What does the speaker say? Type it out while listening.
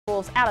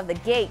Wolves out of the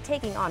gate,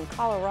 taking on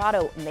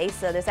Colorado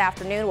Mesa this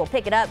afternoon. We'll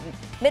pick it up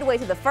midway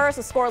through the first,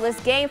 a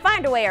scoreless game.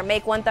 Find away our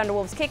Make One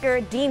Thunderwolves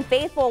kicker, Dean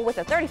Faithful, with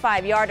a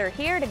 35-yarder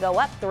here to go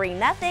up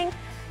 3-0.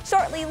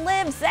 Shortly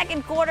lived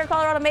second quarter,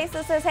 Colorado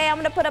Mesa says, hey, I'm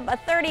going to put up a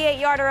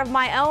 38-yarder of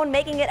my own,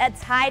 making it a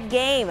tied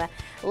game.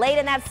 Late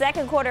in that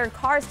second quarter,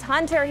 Karst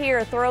Hunter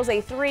here throws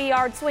a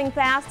 3-yard swing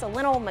pass to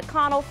Lionel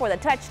McConnell for the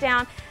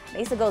touchdown.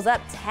 Mesa goes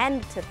up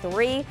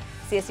 10-3.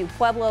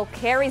 CSU-Pueblo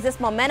carries this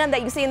momentum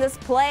that you see in this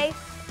play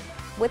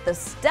with the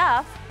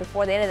stuff.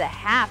 Before the end of the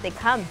half, they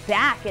come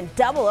back in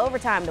double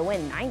overtime to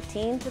win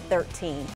 19-13.